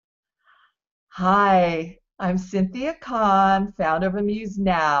Hi, I'm Cynthia Kahn, founder of Amuse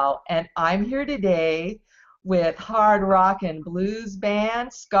Now, and I'm here today with hard rock and blues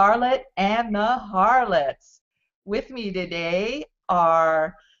band Scarlet and the Harlots. With me today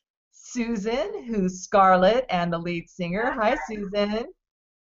are Susan, who's Scarlet and the lead singer. Hi, Susan.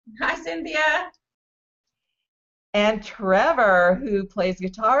 Hi, Cynthia. And Trevor, who plays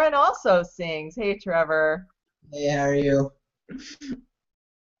guitar and also sings. Hey, Trevor. Hey, how are you?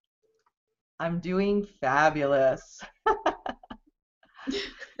 I'm doing fabulous.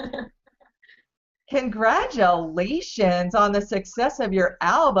 Congratulations on the success of your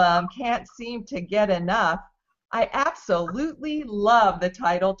album, Can't Seem to Get Enough. I absolutely love the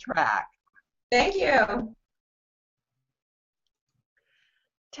title track. Thank you.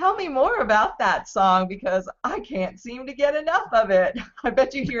 Tell me more about that song because I can't seem to get enough of it. I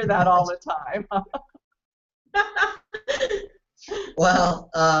bet you hear that all the time.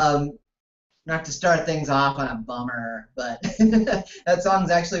 Well, not to start things off on a bummer, but that song's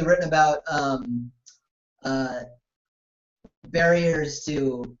actually written about uh, barriers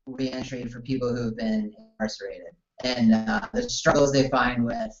to reentry for people who've been incarcerated and the struggles they find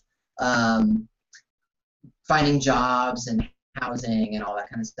with um, finding jobs and housing and all that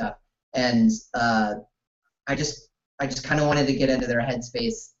kind of stuff. And I just I just kind of wanted to get into their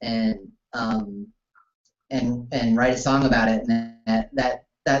headspace and write a song about it, and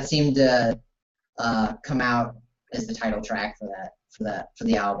that seemed to come out as the title track for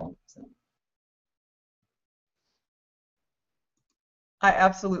the album. So. I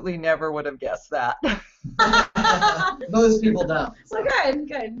absolutely never would have guessed that. Most people don't. So good,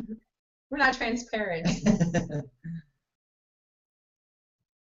 good. We're not transparent.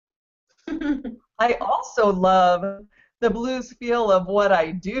 I also love the blues feel of what I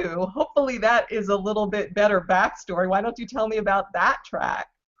do. Hopefully, that is a little bit better backstory. Why don't you tell me about that track?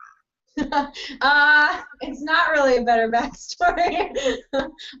 It's not really a better backstory.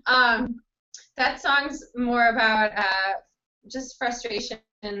 That song's more about just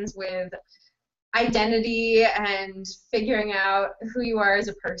frustrations with identity and figuring out who you are as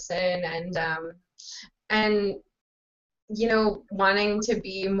a person, and wanting to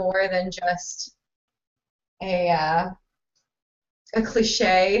be more than just a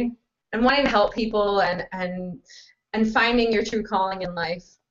cliche, and wanting to help people and finding your true calling in life.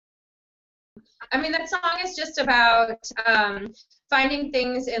 I mean, that song is just about finding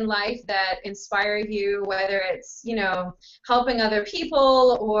things in life that inspire you, whether it's, helping other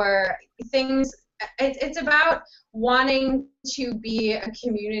people or things. It's about wanting to be a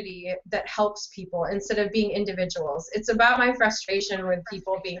community that helps people instead of being individuals. It's about my frustration with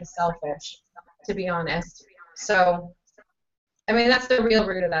people being selfish, to be honest. So, I mean, that's the real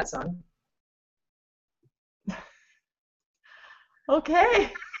root of that song.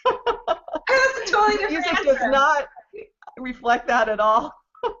 Okay. That's a totally different Music answer. does not reflect that at all.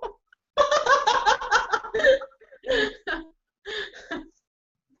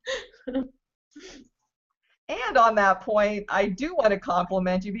 And on that point, I do want to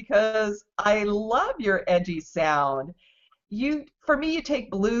compliment you because I love your edgy sound. For me, you take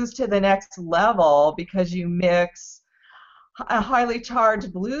blues to the next level because you mix a highly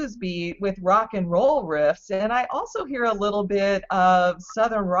charged blues beat with rock and roll riffs, and I also hear a little bit of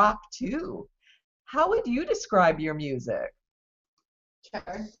southern rock too. How would you describe your music?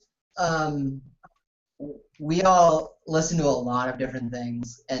 Sure. Um, we all listen to a lot of different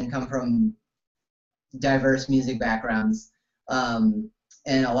things and come from diverse music backgrounds, and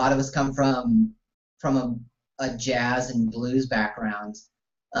a lot of us come from a jazz and blues background,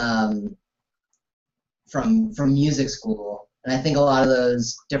 um, from music school, and I think a lot of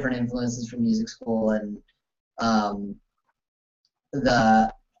those different influences from music school and um,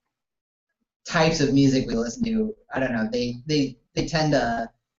 the types of music we listen to, I don't know, they tend to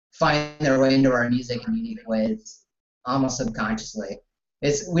find their way into our music in unique ways, almost subconsciously.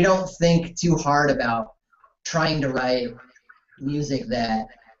 We don't think too hard about trying to write music that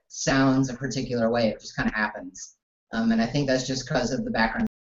sounds a particular way. It just kind of happens, and I think that's just because of the background.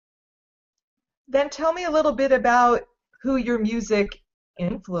 Then tell me a little bit about who your music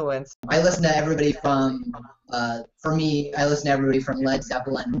influenced. I listen to everybody from, for me, I listen to everybody from Led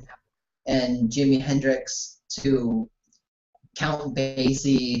Zeppelin and Jimi Hendrix to Count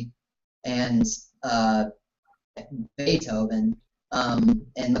Basie and Beethoven,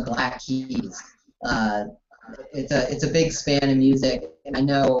 and the Black Keys. Uh, it's a big span of music, and I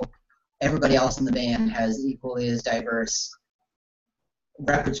know everybody else in the band has equally as diverse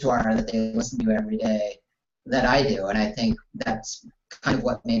repertoire that they listen to every day that I do, and I think that's kind of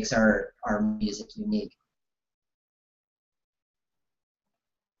what makes our music unique.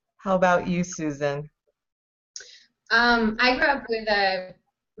 How about you, Susan? I grew up with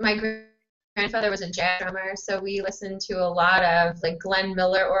my grandfather was a jazz drummer, so we listened to a lot of like Glenn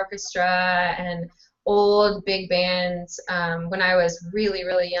Miller Orchestra and old big bands when I was really,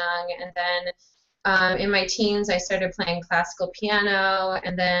 really young. And then in my teens, I started playing classical piano,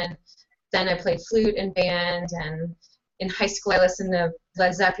 and then I played flute in band. And in high school, I listened to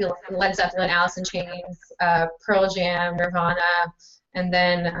Led Zeppelin, Alice in Chains, Pearl Jam, Nirvana, and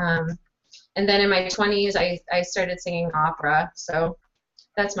then in my 20s, I started singing opera. So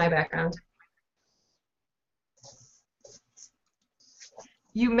that's my background.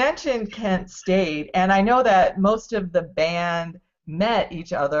 You mentioned Kent State, and I know that most of the band met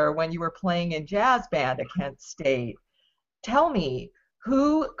each other when you were playing in jazz band at Kent State. Tell me,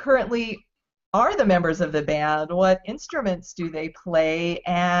 who currently are the members of the band? What instruments do they play,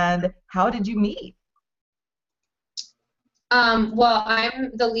 and how did you meet? Well,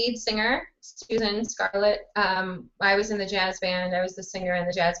 I'm the lead singer, Susan Scarlett. I was in the jazz band. I was the singer in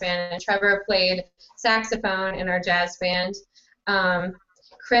the jazz band, and Trevor played saxophone in our jazz band. Um,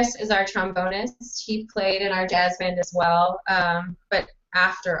 Chris is our trombonist. He played in our jazz band as well, but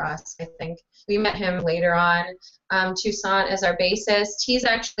after us, I think. We met him later on. Toussaint is our bassist. He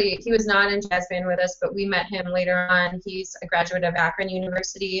was not in jazz band with us, but we met him later on. He's a graduate of Akron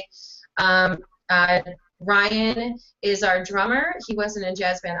University. Um, uh, Ryan is our drummer. He wasn't in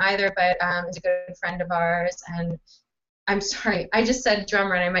jazz band either, but is a good friend of ours. And I'm sorry, I just said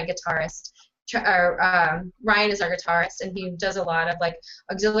drummer and I meant guitarist. Ryan is our guitarist, and he does a lot of like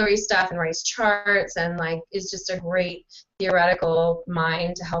auxiliary stuff and writes charts and like is just a great theoretical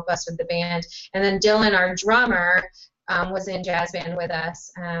mind to help us with the band. And then Dylan, our drummer, was in jazz band with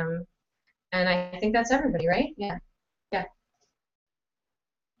us. And I think that's everybody, right? Yeah. Yeah.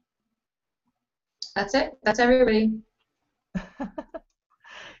 That's it. That's everybody.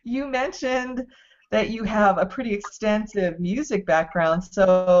 You mentioned that you have a pretty extensive music background,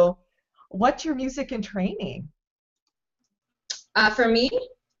 so what's your music and training? For me,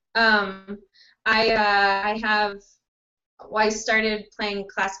 um, I started playing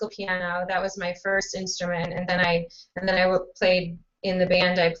classical piano. That was my first instrument, and then I played in the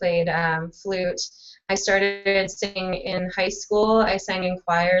band. I played flute. I started singing in high school. I sang in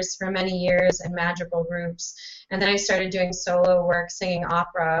choirs for many years and madrigal groups, and then I started doing solo work, singing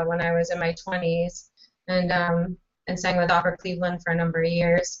opera when I was in my 20s, and sang with Opera Cleveland for a number of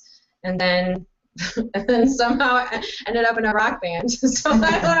years, and then and then somehow I ended up in a rock band. So I don't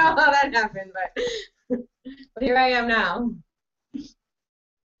know how that happened, but here I am now.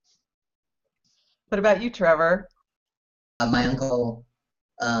 What about you, Trevor? My uncle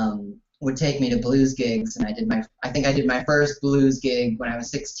would take me to blues gigs, and I think I did my first blues gig when I was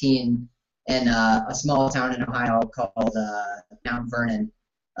 16 in a small town in Ohio called Mount Vernon,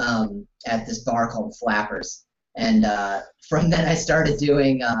 at this bar called Flappers. And from then I started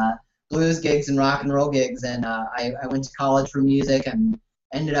doing blues gigs and rock and roll gigs, and I went to college for music and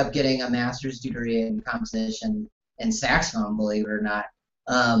ended up getting a master's degree in composition and saxophone, believe it or not.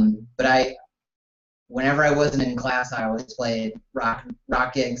 But whenever I wasn't in class, I always played rock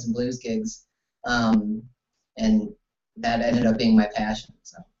gigs and blues gigs, and that ended up being my passion.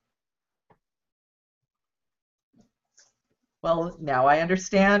 So. Well, now I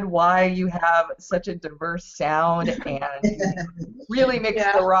understand why you have such a diverse sound and you really mix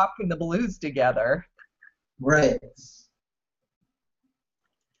the rock and the blues together. Right.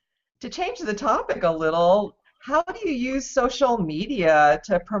 To change the topic a little, how do you use social media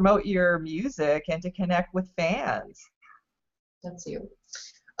to promote your music and to connect with fans? That's you.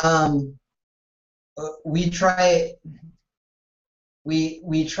 We try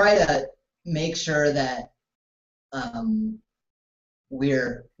to make sure that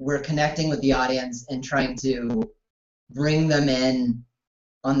we're connecting with the audience and trying to bring them in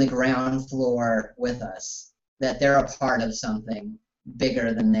on the ground floor with us, that they're a part of something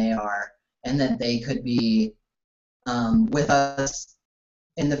bigger than they are, and that they could be with us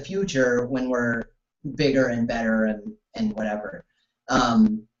in the future when we're bigger and better and whatever.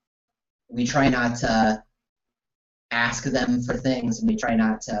 We try not to ask them for things, and we try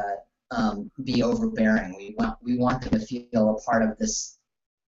not to be overbearing. We want them to feel a part of this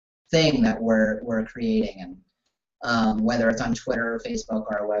thing that we're creating, and whether it's on Twitter or Facebook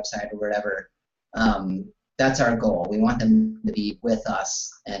or our website or whatever, that's our goal. We want them to be with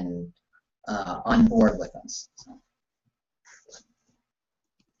us and on board with us. So.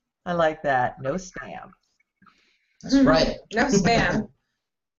 I like that. No spam. That's right. No spam.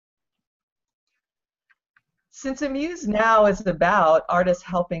 Since Amuse Now is about artists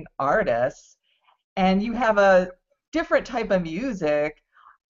helping artists, and you have a different type of music,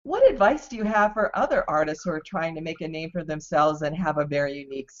 What advice do you have for other artists who are trying to make a name for themselves and have a very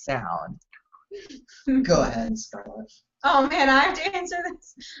unique sound? Go ahead, Scarlett. Oh man, I have to answer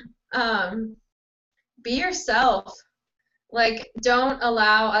this. Be yourself. Like, don't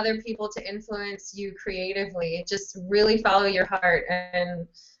allow other people to influence you creatively. Just really follow your heart and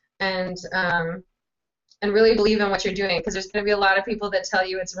um, and really believe in what you're doing, because there's going to be a lot of people that tell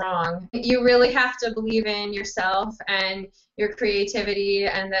you it's wrong. You really have to believe in yourself and your creativity,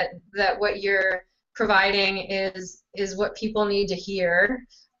 and that what you're providing is what people need to hear.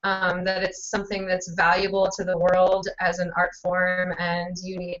 That it's something that's valuable to the world as an art form, and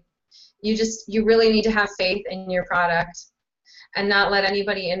you really need to have faith in your product and not let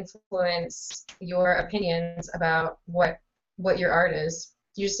anybody influence your opinions about what your art is.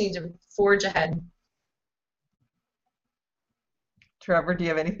 You just need to forge ahead. Trevor, do you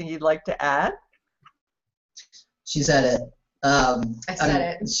have anything you'd like to add? She said it. I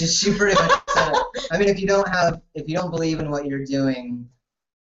said it. She pretty much said it. I mean, if you don't believe in what you're doing,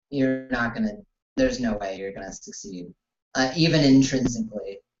 you're not gonna. There's no way you're gonna succeed. Even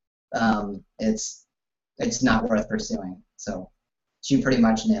intrinsically, it's not worth pursuing. So she pretty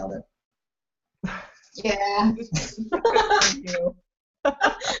much nailed it. Yeah. Thank you.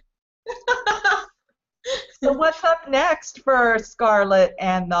 So what's up next for Scarlett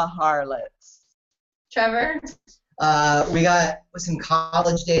and the Harlots? Trevor? We got some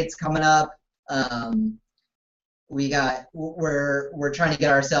college dates coming up. We're trying to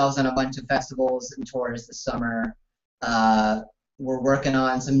get ourselves on a bunch of festivals and tours this summer. We're working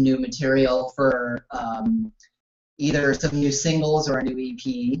on some new material for either some new singles or a new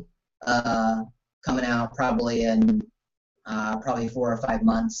EP coming out probably in 4 or 5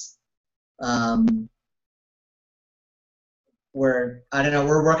 months. We're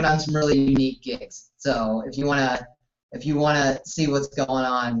working on some really unique gigs. So if you wanna see what's going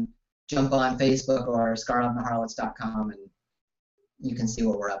on, jump on Facebook or scarlettandtheharlots.com and you can see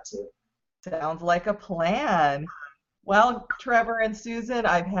what we're up to. Sounds like a plan. Well, Trevor and Susan,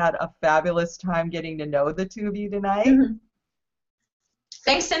 I've had a fabulous time getting to know the two of you tonight. Mm-hmm.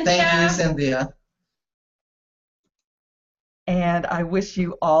 Thanks, Cynthia. Thank you, Cynthia. And I wish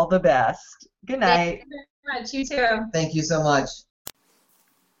you all the best. Good night. Thank you very much. You too. Thank you so much.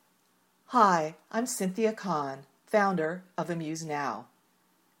 Hi, I'm Cynthia Kahn, founder of Amuse Now.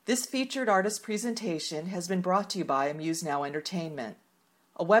 This featured artist presentation has been brought to you by Amuse Now Entertainment,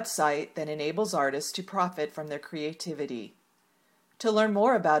 a website that enables artists to profit from their creativity. To learn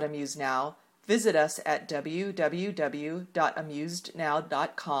more about Amuse Now, visit us at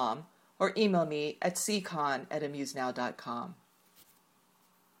www.amusednow.com or email me at ckahn@amusenow.com.